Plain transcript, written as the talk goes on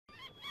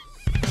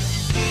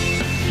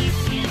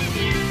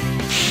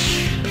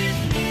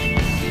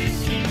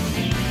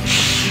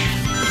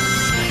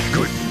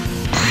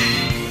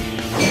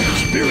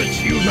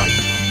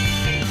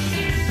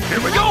Here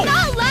we go! All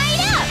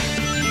line up!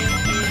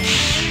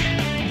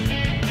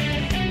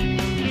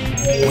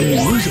 When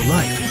you lose a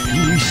life,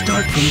 you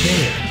restart from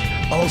there.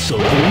 Also,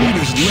 the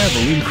meter's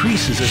level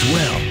increases as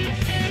well.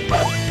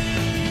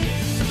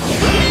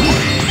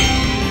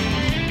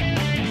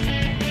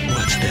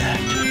 What's that?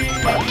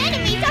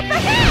 Enemies up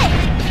ahead!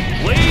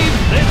 Leave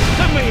this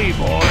to me,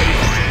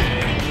 boys!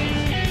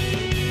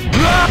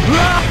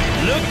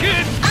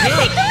 Looking I'll good!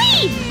 take the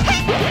lead!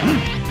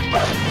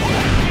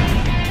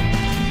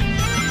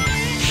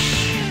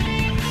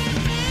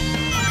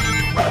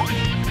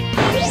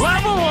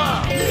 Level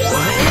up!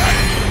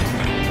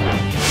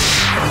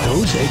 Are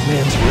those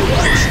Eggman's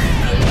robots?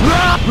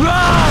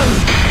 Run!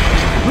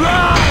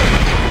 Run!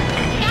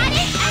 Got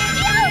it? I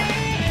feel!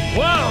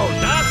 Whoa,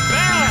 not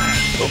bad!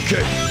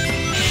 Okay.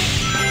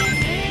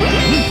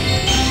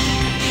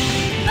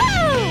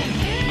 Boom!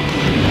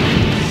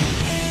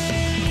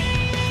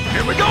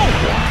 Here we go!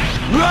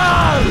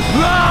 Run!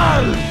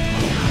 Run!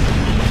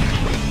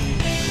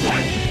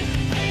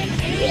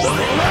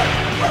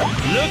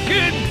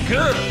 Looking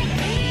good!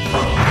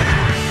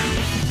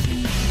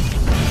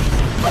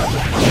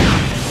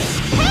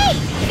 Hey!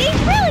 These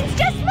ruins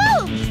just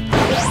moved!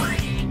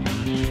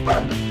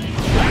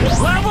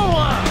 Level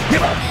up!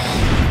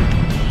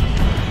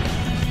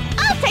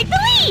 I'll take the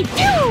lead!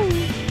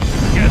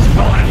 Guess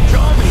we'll have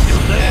Tommy do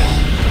this!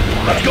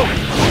 Let's go!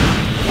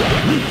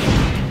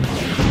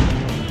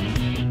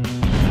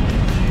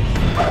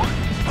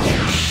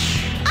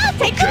 I'll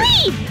take the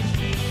lead!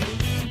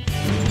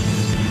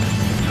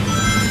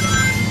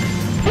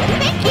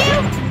 Thank you!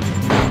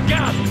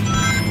 Got it!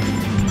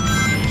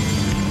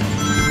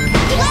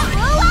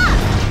 Level up!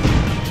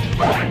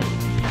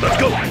 Let's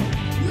go!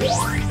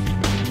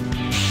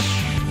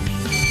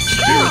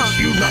 Spirits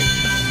unite!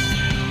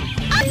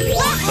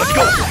 Let's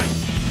go!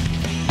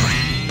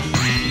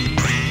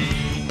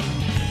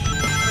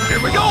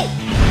 Here we go!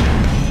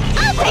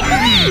 I'll take the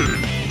lead!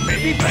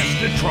 Maybe best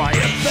to try it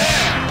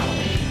there!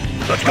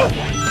 Let's go!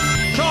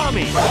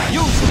 Tommy,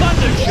 use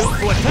Thunder Shoot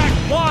to attack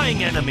flying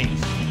enemies!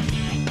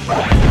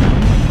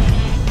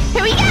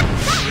 Here we go!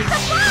 That's a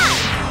fly!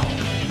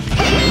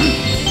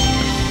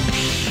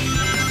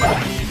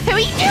 Here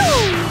we go!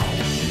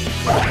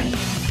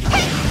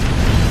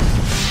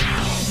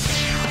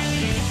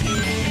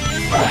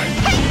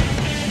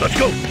 Let's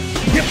go!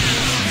 Yep!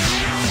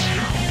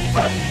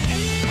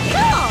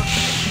 Cool!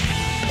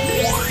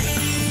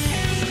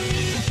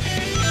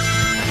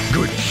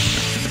 Good!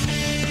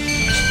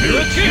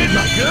 Looking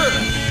good!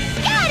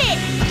 Got it!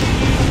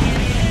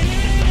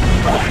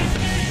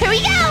 Here we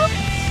go!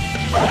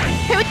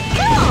 Here we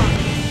cool!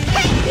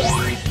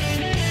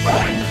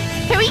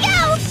 Here we go!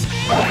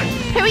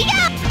 Here we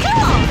go!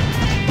 Cool!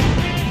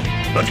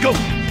 Let's go!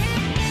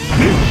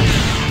 Cool!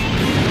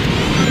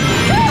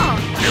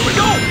 Here we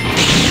go!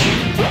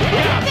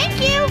 Thank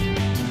you!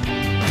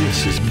 This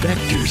is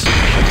Vector's.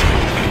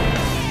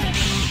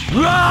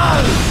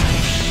 Run!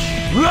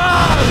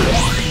 Run!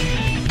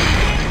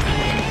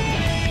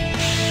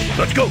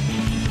 Let's go!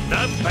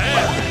 Not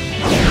bad!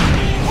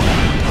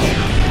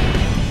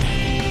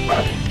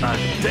 A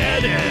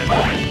dead end!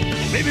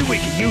 Maybe we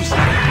can use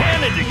that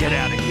cannon to get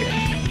out of here!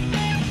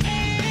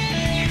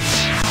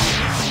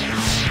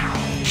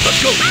 Let's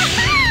go!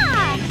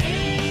 Aha!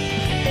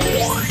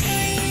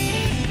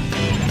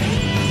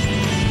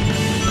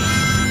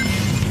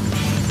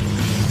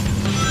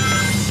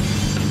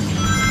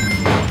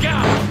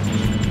 Got it!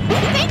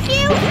 Thank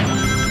you!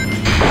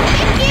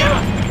 Thank you!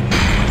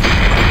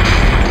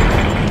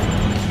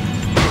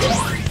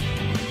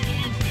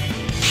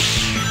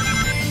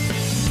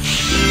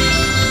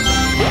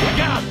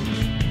 Got it!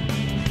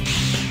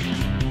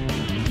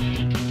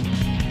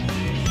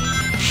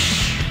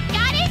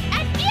 Got it? I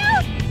feel!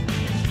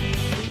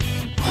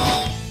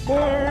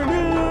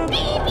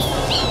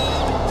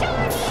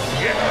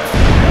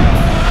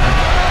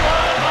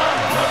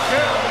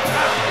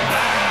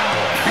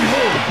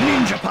 Behold,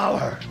 ninja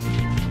power!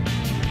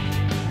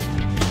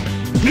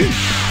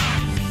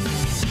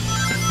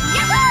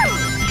 Yahoo!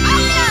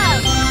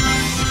 Awesome!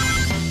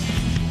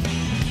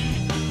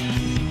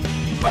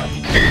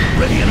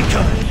 Ready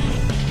anytime.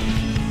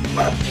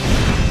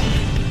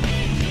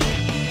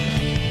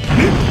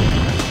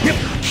 Yep.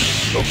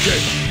 Okay.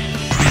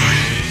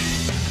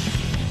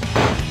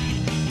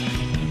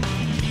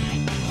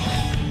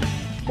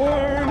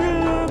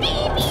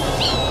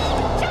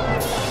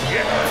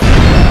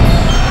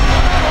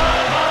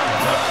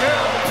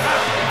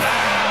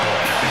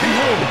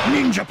 Behold,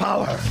 ninja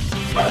power!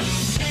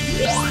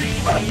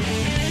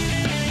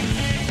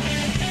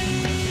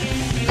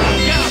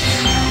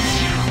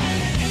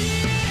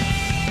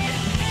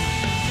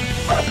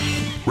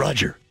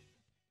 Roger.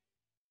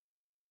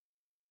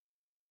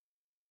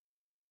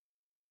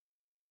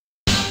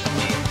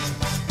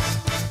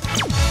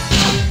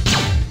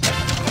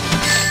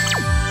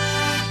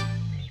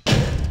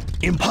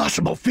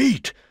 Impossible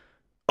feat!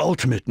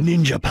 Ultimate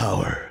ninja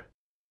power.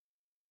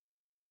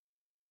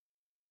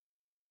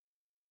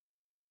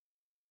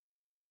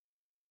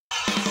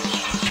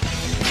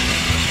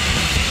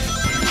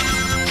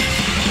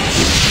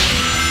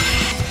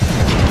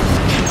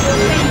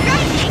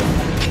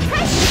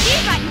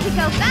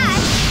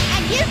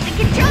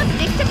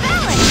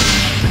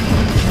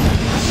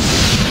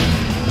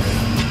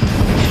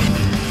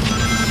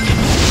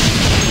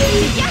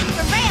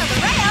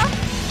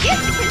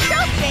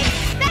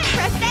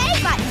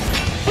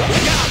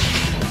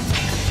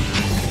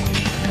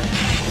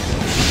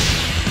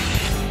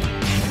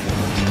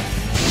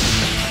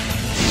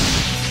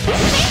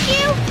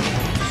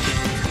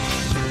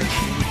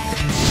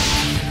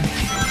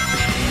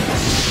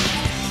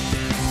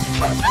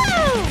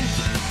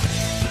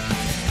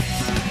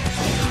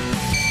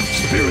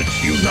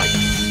 Spirits unite!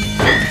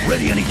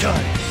 Ready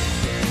anytime!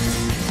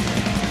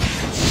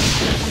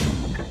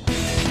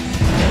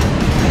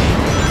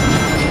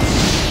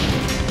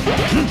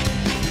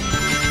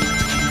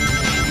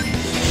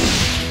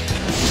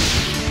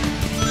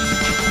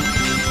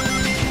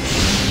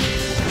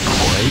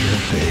 Quite a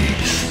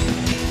face.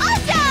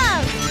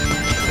 Awesome!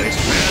 They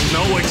spare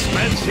no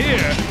expense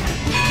here.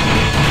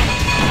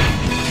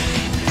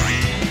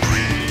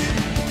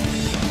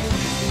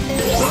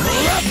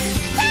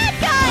 Bad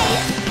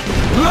guys!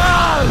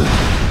 Run!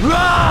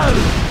 Run!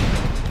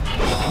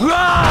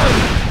 Run!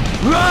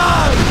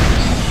 Run!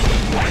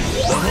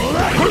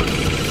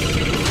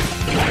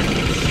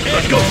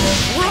 Let's go!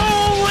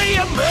 Truly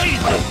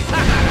amazing!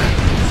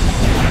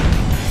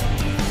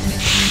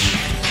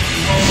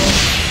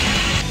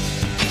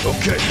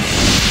 Okay.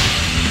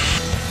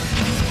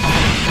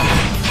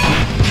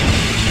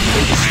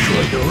 They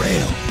destroyed the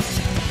rail.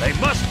 They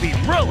must be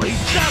really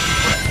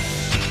desperate.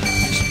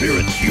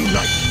 Spirits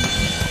unite.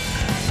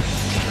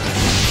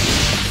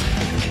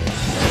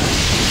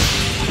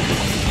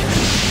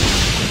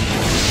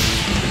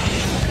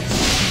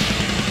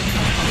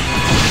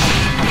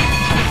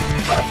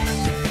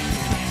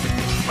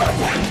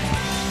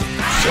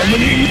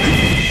 Summoning.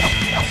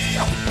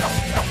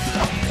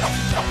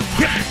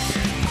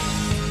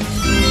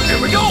 Here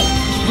we go!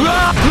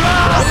 Run!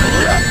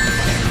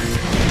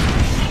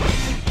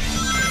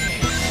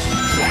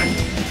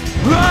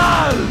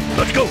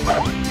 Let's go!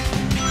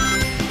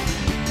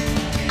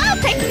 I'll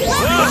take the Let's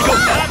one! go!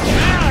 Not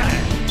bad!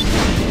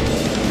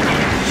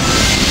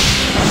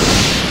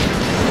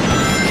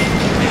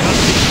 They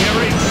must be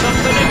carrying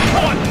something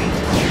important.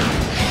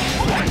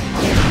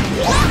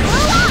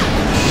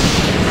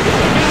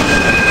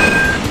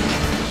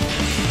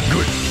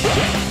 Good.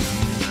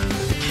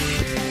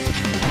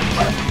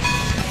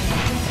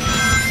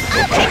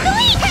 I'll take the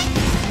lead!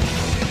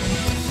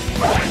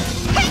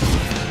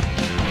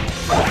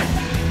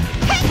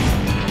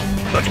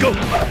 Let's go!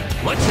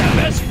 Let's have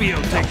Espio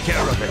take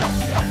care of it.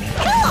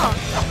 Cool!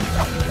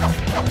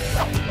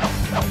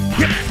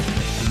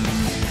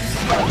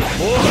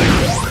 Boy,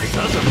 it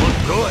doesn't look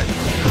good.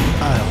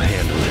 I'll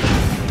handle it.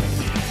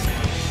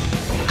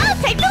 I'll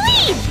take the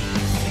lead!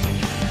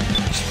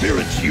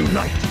 Spirits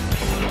unite.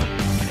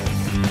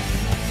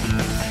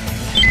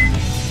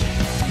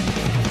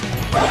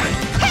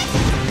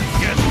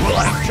 Guess we'll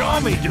have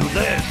Tommy do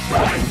this.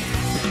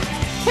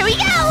 Here we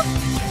go!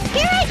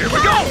 Here we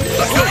go!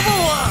 Let's go!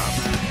 Level up!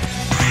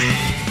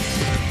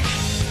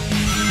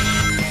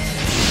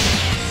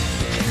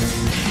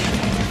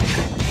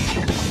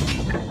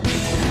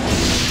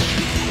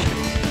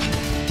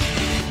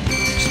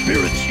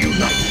 Spirits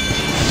unite.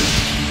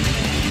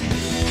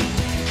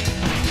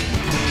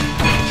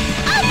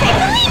 I'll take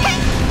the lead!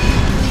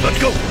 Let's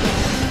go!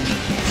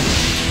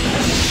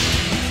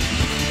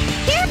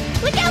 Here,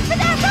 look out for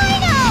that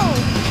rhino!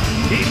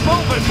 Keep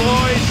moving,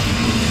 boys!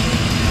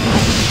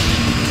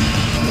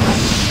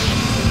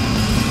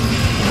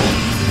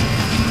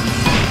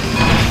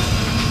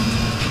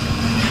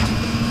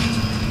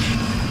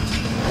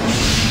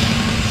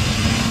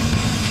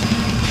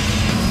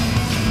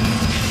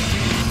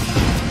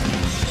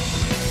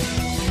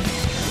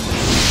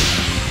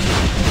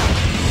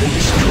 They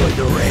destroyed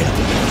the rail.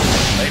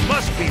 They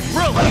must be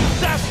really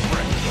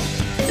desperate.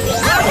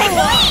 I'll take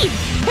the lead!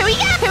 Here we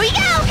go! Here we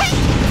go!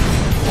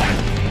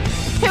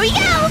 Here we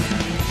go!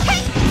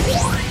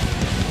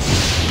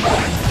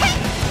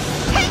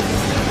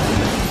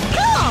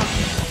 Cool!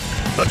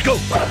 Let's go!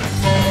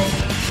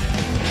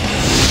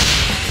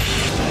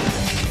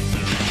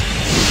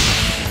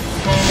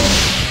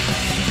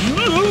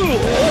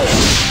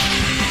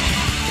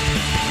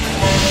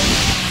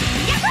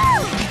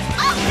 Yahoo!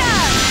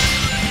 Awesome!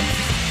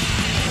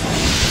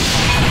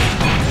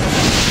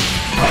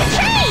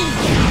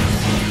 Change!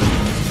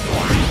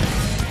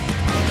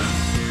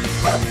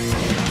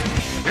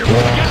 Here we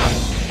go!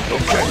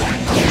 Okay.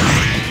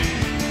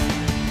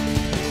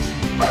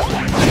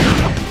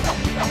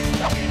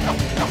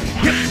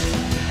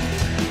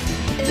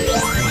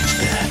 What's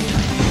that?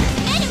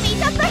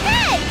 Enemies up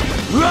ahead!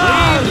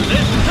 Run!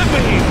 Listen to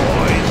me,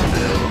 boys!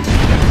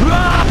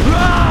 Run!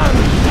 Run!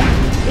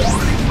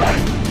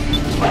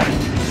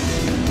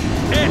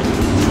 It's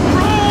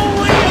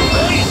truly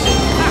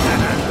amazing!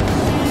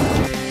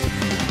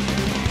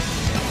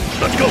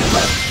 Let's go!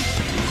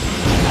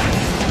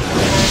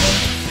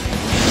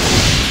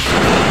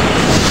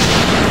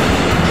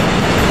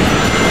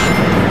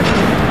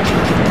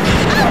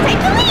 I'll take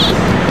the lead!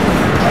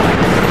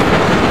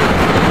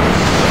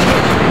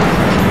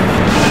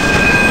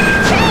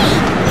 Change!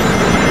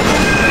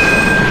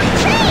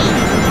 Change!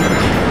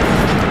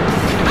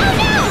 Oh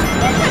no!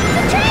 Here comes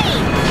the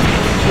train!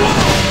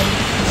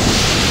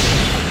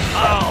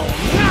 Oh,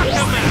 knock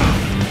him out!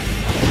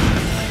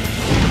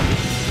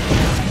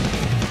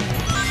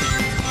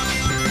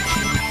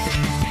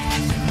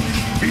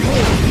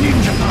 Behold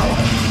ninja power!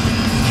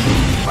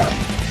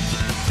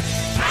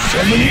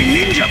 Summoning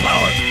ninja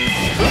power!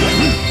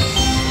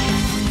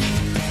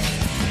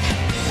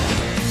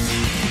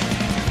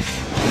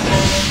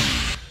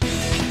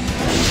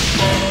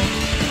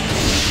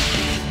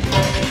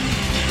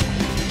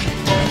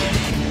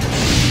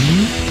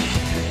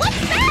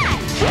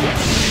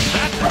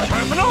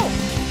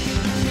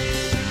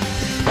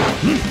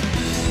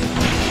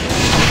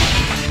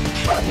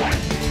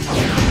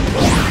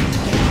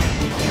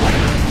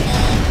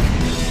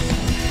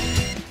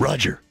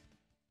 Roger.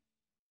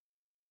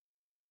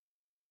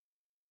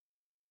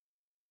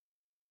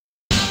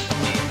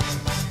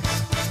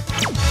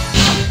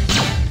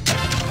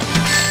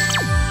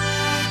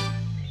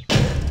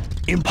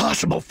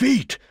 Impossible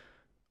feat!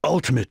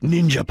 Ultimate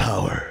ninja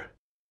power.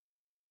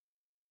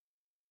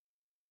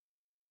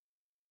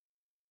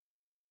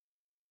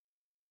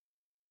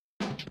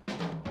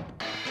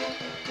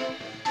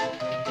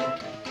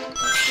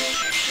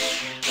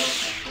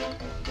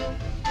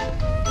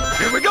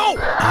 Here we go!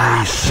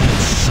 I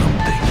sense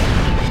something.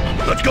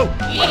 Let's go!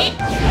 Here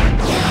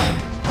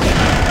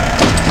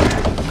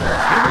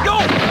we go!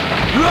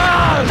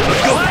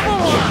 Let's go!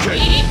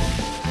 Okay.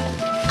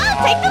 I'll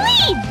take the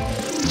lead!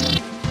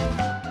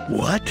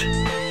 What?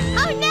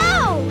 Oh no!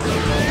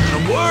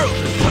 The world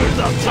is turned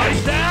upside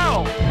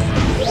down!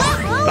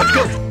 Let's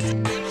go!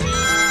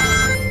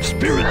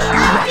 Spirits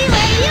I'll be unite!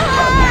 where you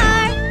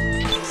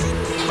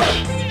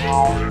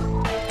are!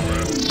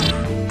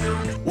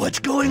 What's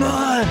going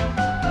on?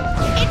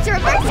 It's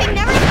reversing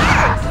the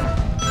reverse!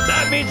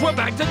 That means we're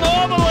back to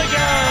normal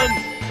again!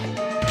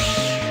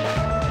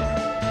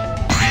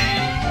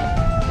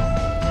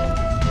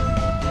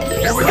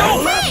 Here we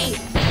go! Hey!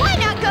 Why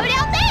not go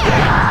down there?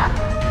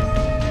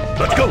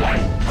 Let's go!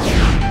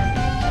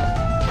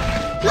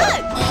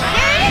 Look!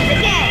 There it is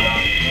again!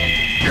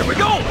 Here we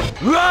go!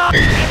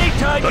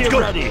 Anytime Let's you're go.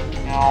 ready!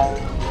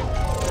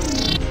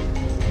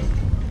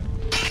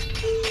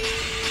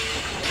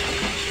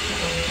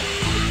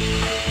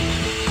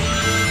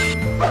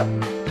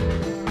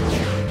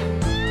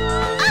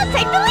 I'll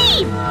take the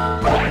lead!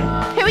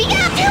 Here we go!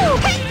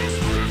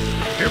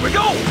 Here we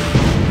go!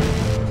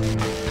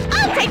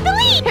 I'll take the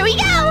lead! Here we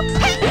go!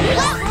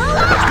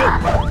 Let's go!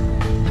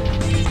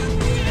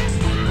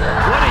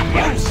 What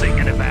are you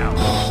singing about?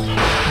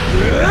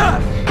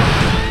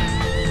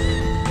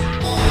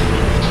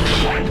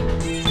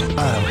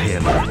 I'll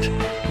handle it.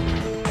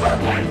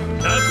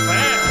 Not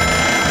bad!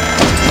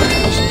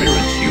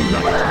 Spirits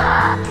unite!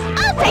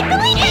 I'll take the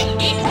lead!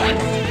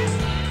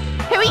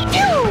 Here we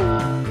go!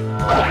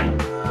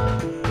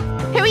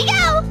 Here we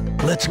go!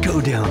 Let's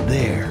go down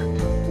there.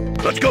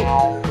 Let's go!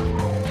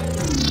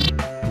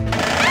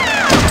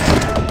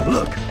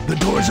 Look, the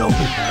door's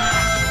open.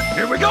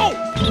 Here we go!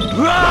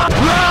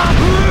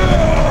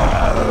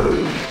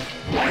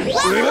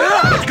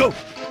 Let's go!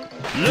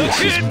 This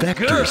is Looking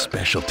Vector's good!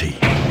 specialty.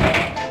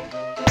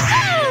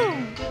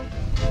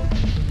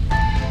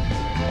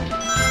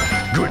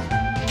 Good.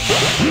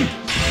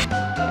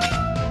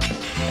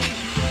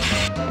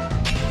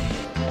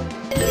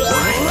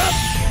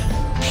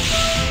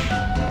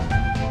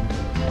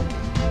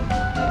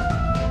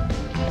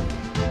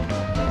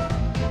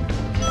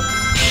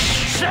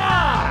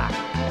 Sha!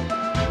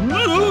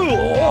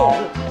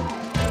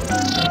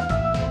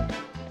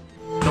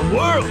 The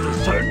world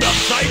is turned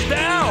upside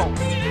down!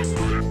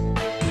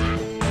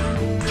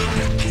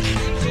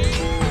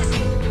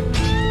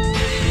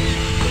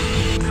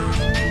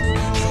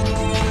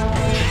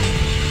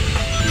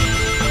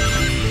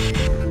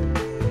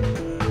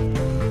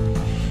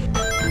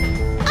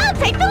 I'll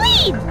take the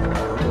lead!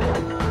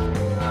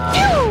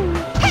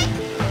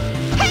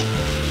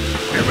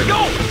 Here we go!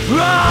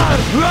 Run!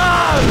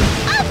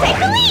 I'll take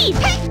the lead!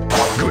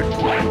 Good.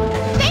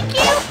 Thank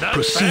you! Not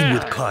Proceed bad.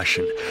 with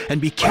caution and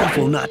be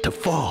careful not to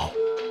fall.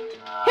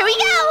 Here we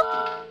go!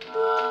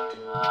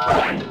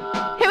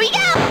 Here we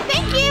go!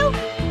 Thank you!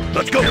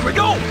 Let's go! Here we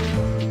go!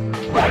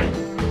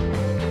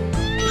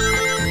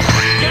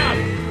 Got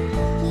it!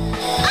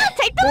 I'll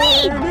take the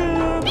lead!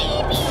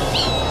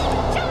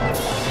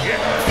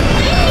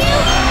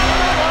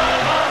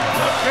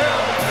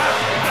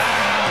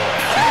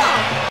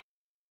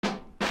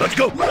 Let's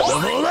go!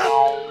 Level up!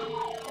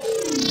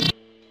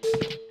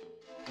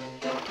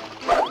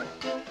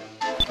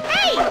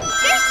 Hey!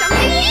 There's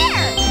something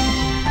here!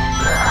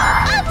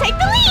 I'll take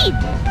the lead!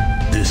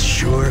 This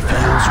sure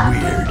feels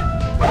weird.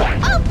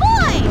 Oh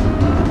boy!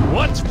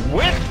 What's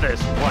with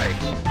this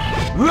place?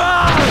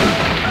 Run!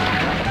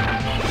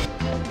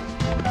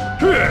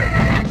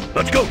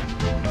 Let's go!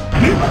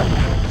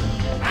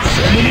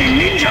 Summoning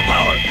ninja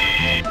power!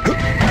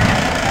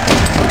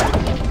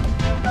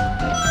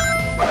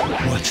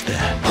 What's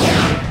that?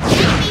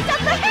 He's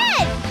up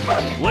ahead!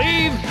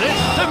 Leave this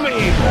to me,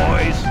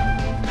 boys!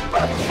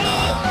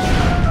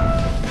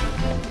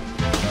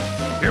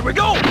 Here we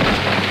go!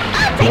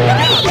 I'll take the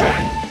lead!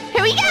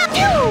 Here we go!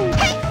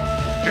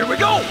 Here we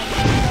go!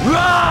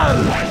 Run!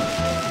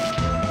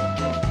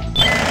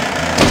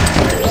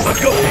 Let's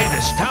go! Hey,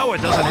 this tower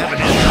doesn't have an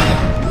entrance.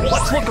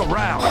 Let's look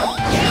around.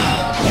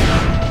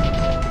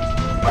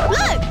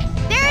 Look!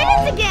 There it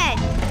is again!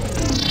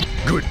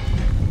 Good.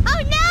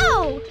 Oh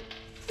no!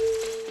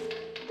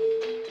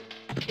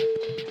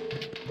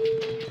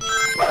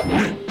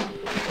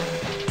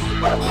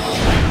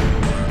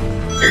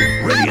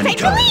 Ready I'll take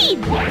the anytime. lead!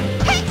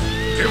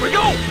 Here we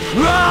go!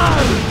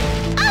 Run!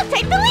 I'll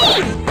take the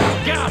lead!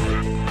 Got it!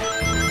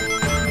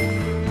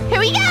 Here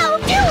we go!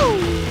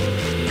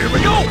 Here we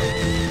go!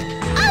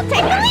 I'll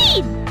take the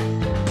lead!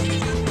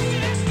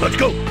 Let's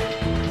go!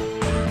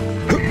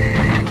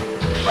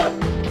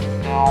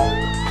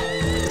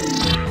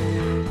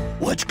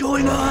 What's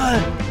going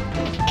on?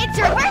 It's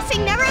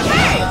reversing the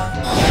reverse!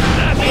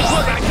 That means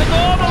we're back to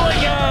normal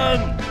again!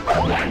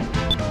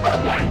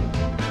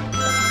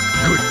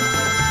 Good.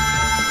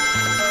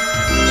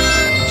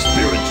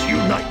 Spirits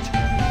unite.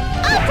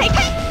 I'll take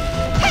it!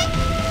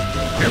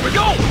 Here we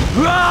go!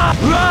 Rah!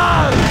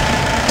 Rah!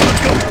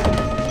 Let's go.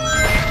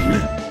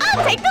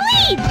 I'll take the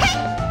lead!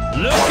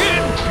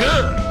 Looking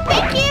good!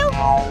 Thank you!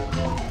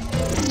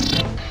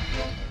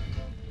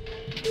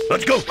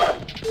 Let's go.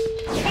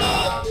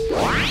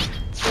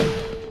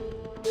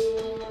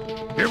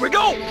 Here we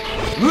go!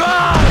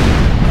 Rah!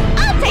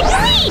 I'll take the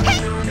lead!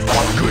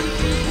 Good.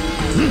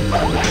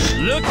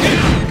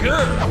 Looking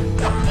good!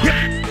 Yep.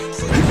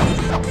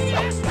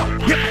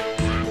 Yep. Yep.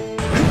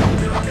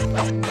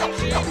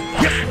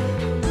 Yep.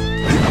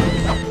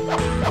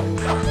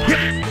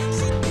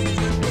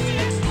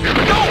 Here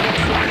we go!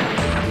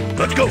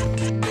 Let's go.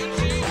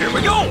 Here we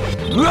go!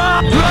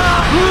 Rah!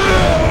 Rah!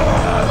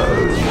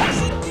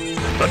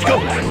 Let's go.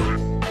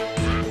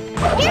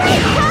 Here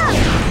it comes!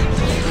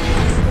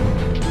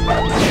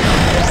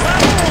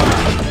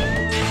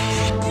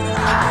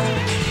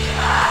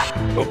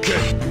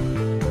 Okay.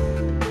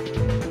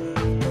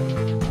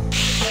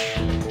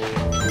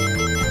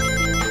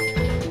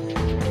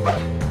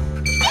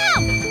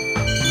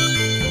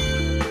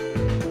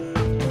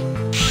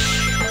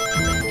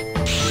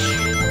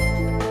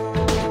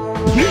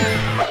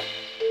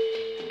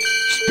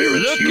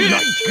 Spirits Looking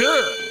unite.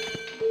 good!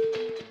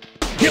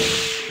 Yep.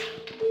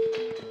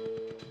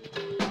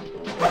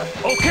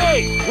 Okay,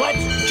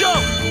 let's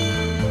jump!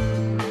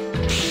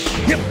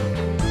 Yep.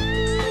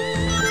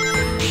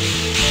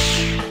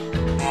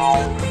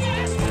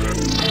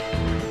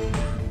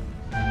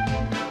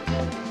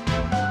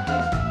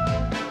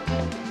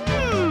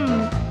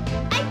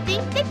 I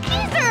think the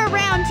keys are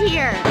around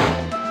here!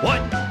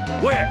 What?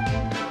 Where?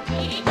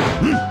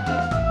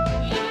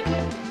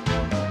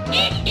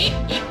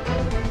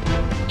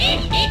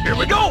 Here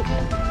we go!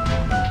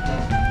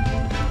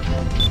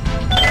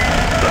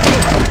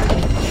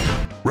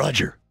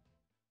 Roger.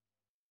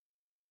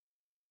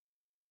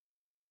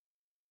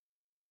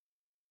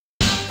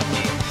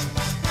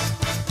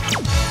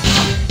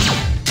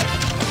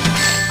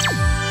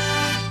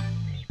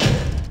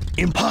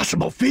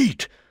 Impossible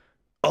feat!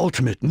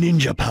 Ultimate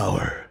ninja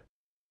power.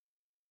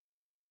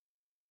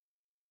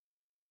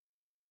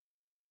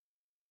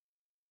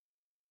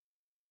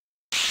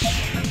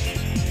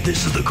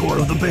 This is the core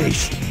of the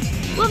base.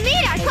 We'll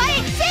meet our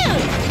client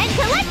soon and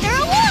collect their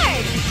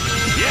award!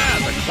 Yeah,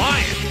 the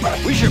client!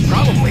 We should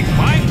probably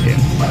find him!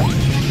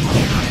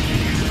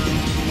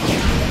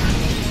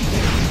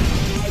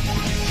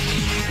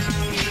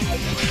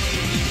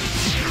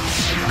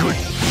 Good.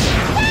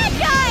 Bad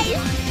guys!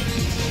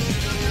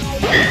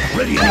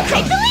 Ready I'll take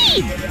anytime. the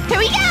lead! Here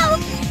we go!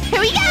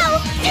 Here we go!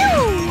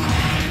 Phew!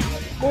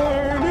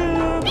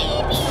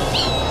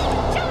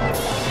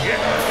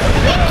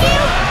 Thank you!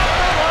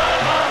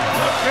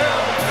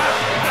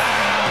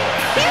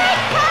 Here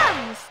it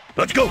comes!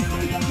 Let's go.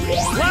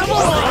 Level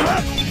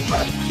up!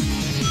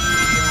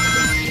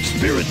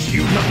 Spirits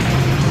unite.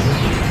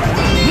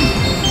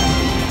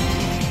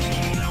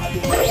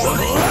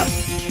 Level up.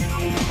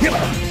 Yep.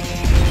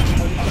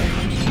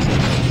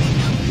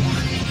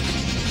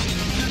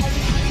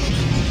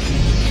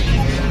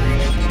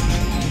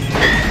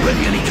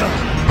 Ready anytime.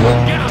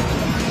 Get up!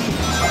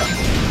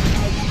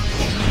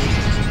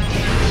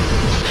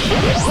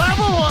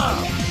 Level up!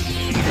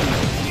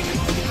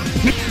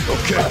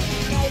 Okay.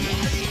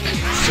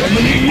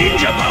 Summoning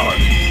ninja power.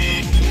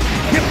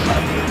 Yep.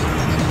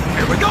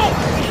 Here we go!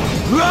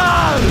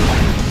 Run!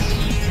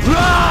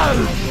 Run!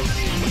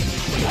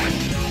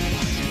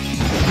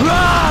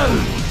 Run!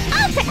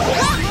 I'll take the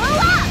level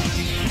up!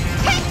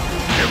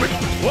 Here we go.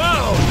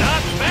 Whoa,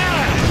 not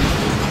bad!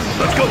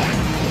 Let's go.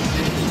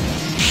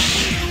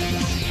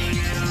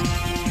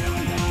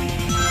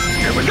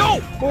 Here we go!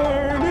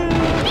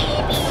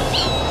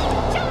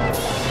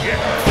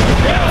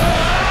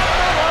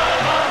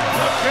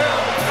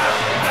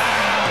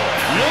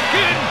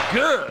 Looking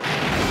good!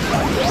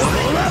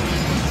 Level up.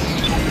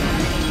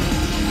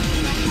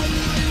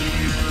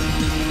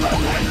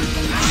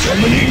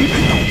 Summoning.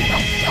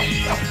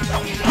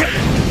 Yep.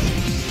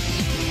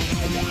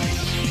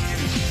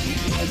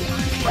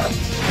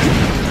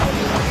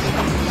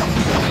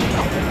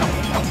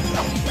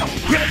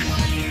 Yep.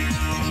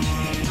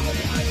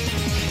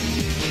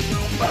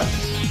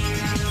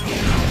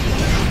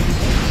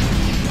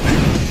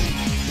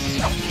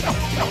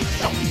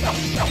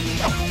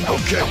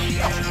 Okay.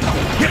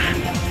 Yep.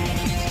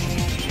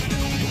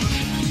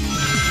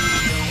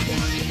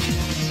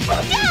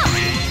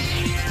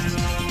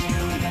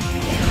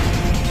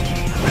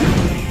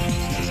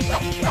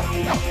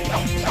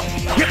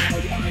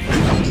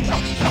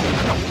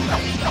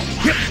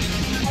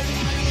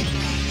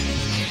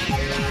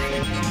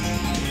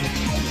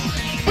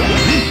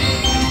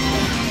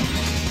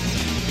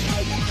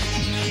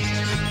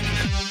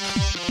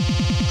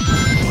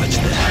 What's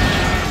that?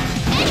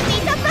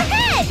 Enemies up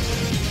ahead!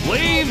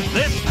 Leave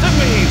this to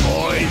me,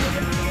 boys!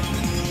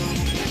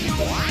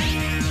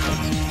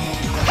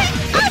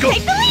 I'll go!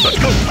 take the lead! Let's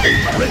go!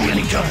 Ready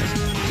anytime!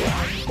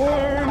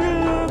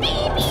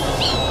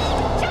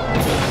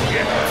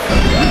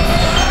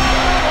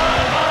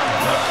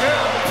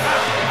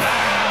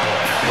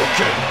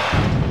 Okay.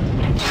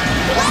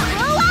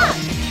 Blow up!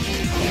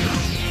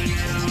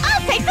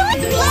 I'll take the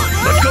lead!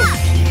 Let's go!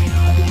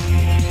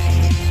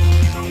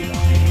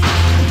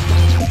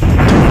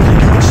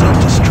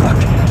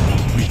 Self-destruct.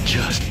 We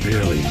just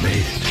barely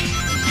made it.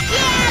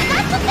 Yeah,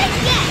 that's what they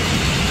get!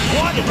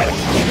 What an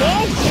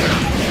explosion!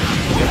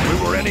 If we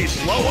were any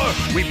slower,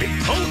 we'd be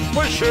toast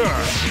for sure.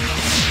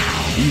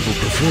 Evil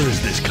prefers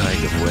this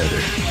kind of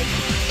weather.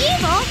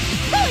 Evil?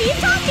 Who are you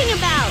talking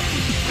about?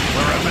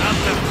 We're about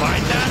to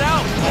find that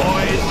out,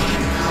 boys.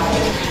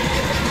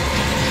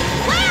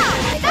 Wow!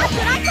 That's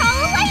what I call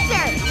a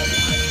laser!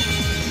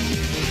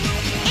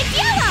 It's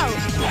yellow!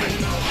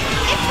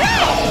 It's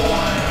red!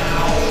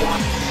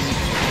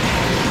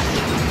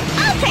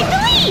 I'll take the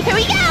lead! Here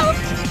we go!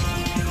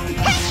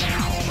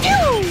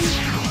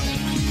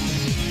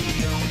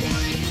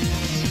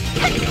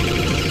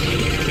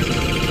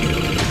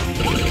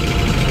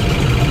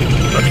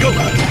 Let's go!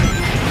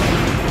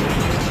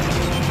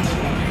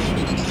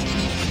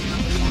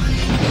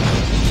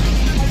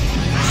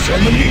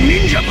 Summoning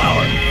ninja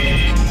power!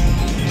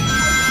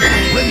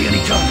 Ready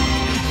anytime!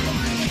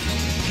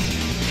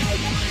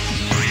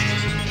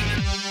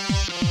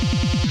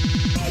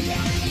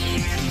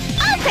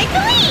 I'll take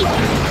the lead!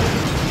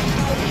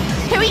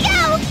 Here we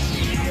go!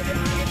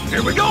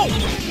 Here we go!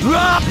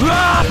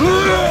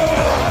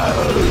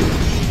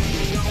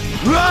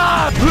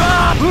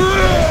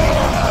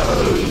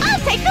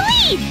 I'll take the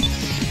lead!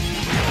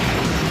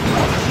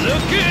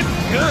 Looking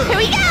good! Here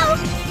we go!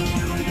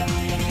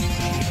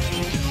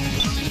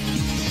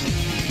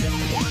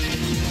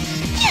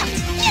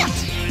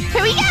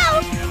 Here we go!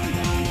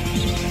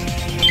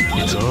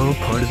 It's all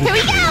part of the Here we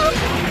trip. go!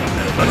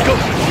 Let's go!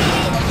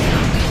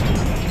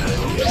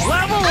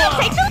 Level I'll up!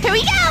 take the... Here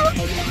we go!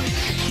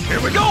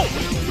 Here we go!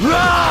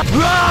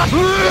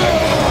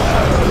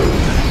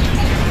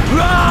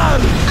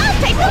 I'll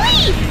take the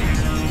lead!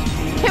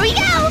 Here we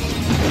go!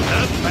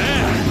 Not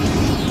bad!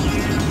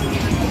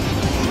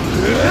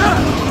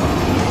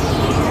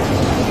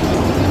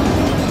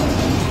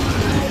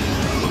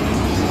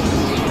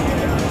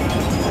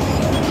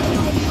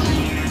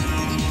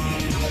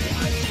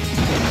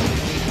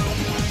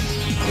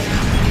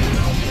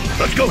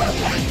 Let's go!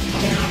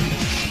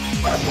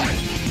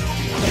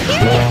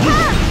 Here we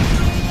come!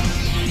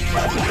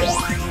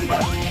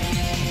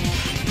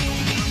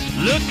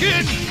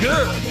 Looking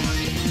good!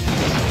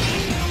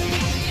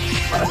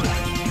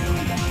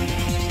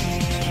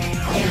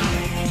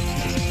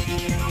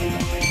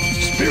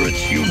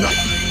 Spirits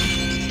unite!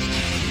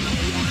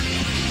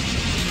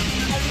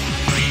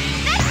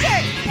 Vector!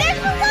 There's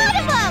a lot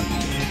of them!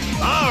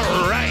 All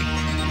right!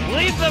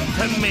 Leave them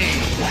to me!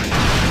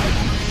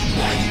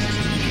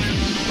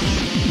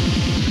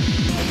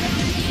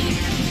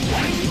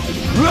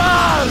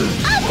 Run!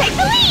 I'll take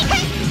the lead!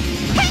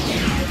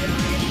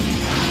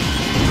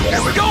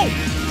 Here we go!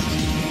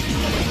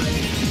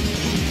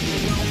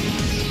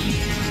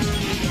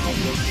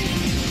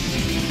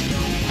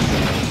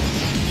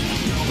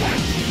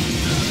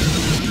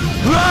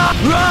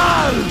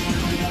 Run!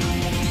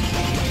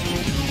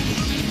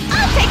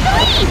 I'll take the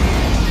lead!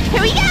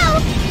 Here we go!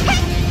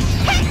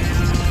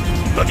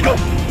 Let's go!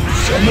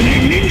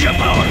 Summoning ninja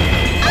power!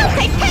 I'll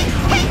take...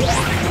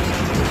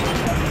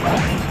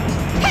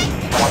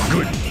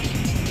 Good!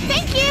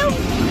 Thank you!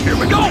 Here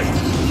we go!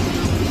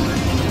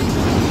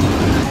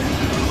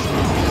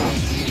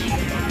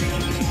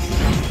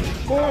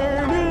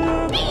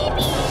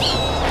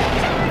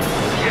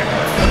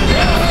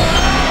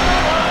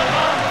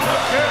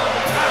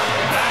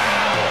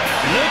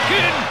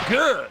 Looking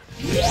good!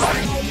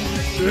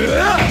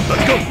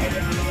 Let's go!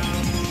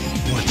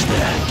 What's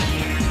that?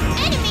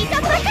 Enemies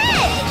up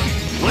ahead!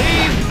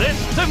 Leave this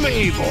to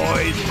me,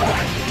 boys!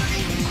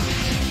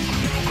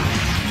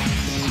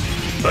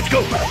 Let's go!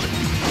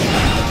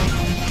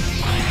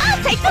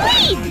 I'll take the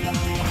lead!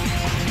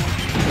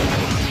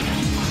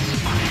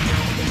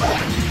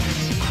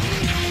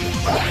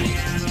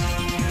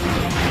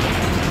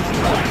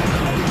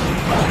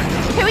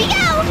 Here we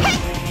go!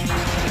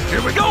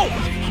 Here we go!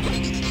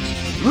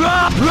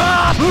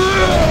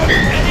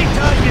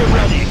 Anytime you're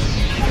ready!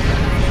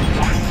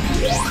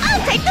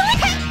 I'll take the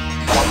lead!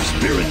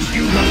 Spirits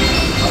unite!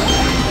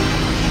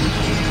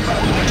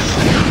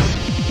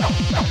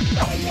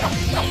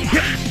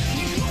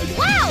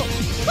 Wow!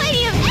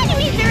 Plenty of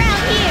enemies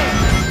around here!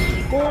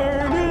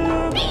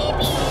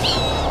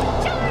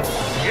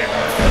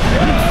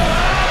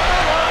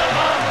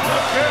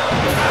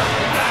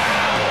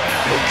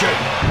 Okay!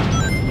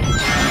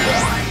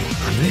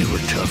 They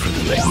were tougher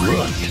than they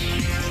looked.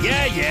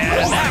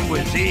 Yeah, that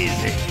was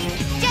easy.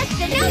 Just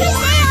another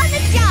day on the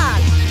job!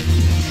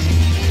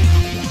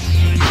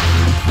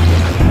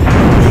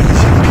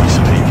 Easy piece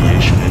of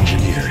aviation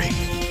engineering.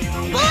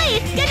 Boy,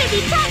 it's gonna be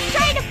tough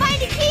trying to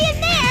find a key in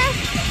there!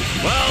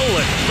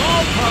 Well, it's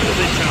all part of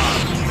the job.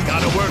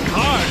 Gotta work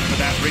hard for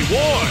that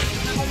reward.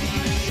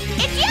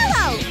 It's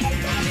yellow!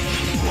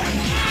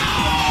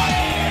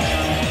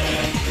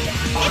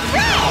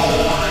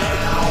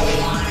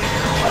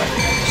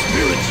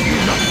 Spirits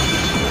unite!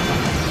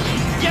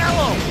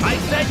 Yellow! I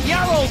said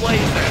yellow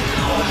laser!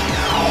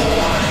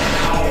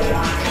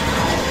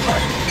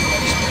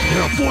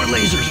 There are 4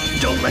 lasers!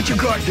 Don't let your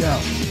guard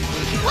down! 1,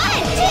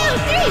 2,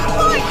 3,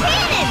 4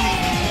 cannons!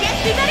 Guess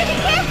we better be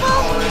careful!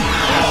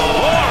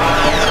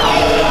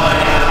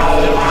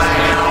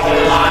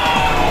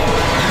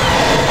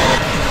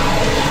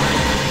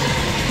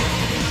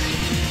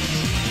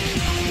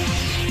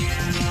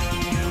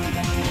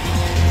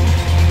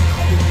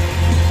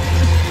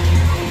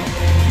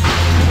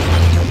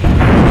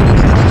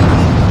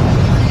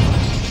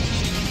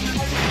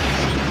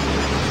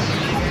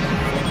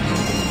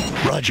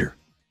 Roger.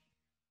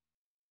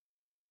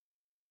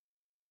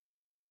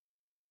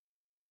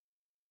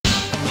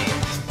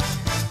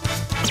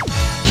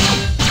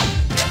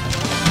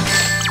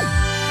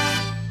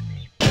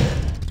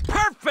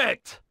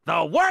 Perfect!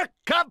 The work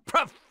of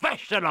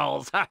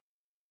professionals!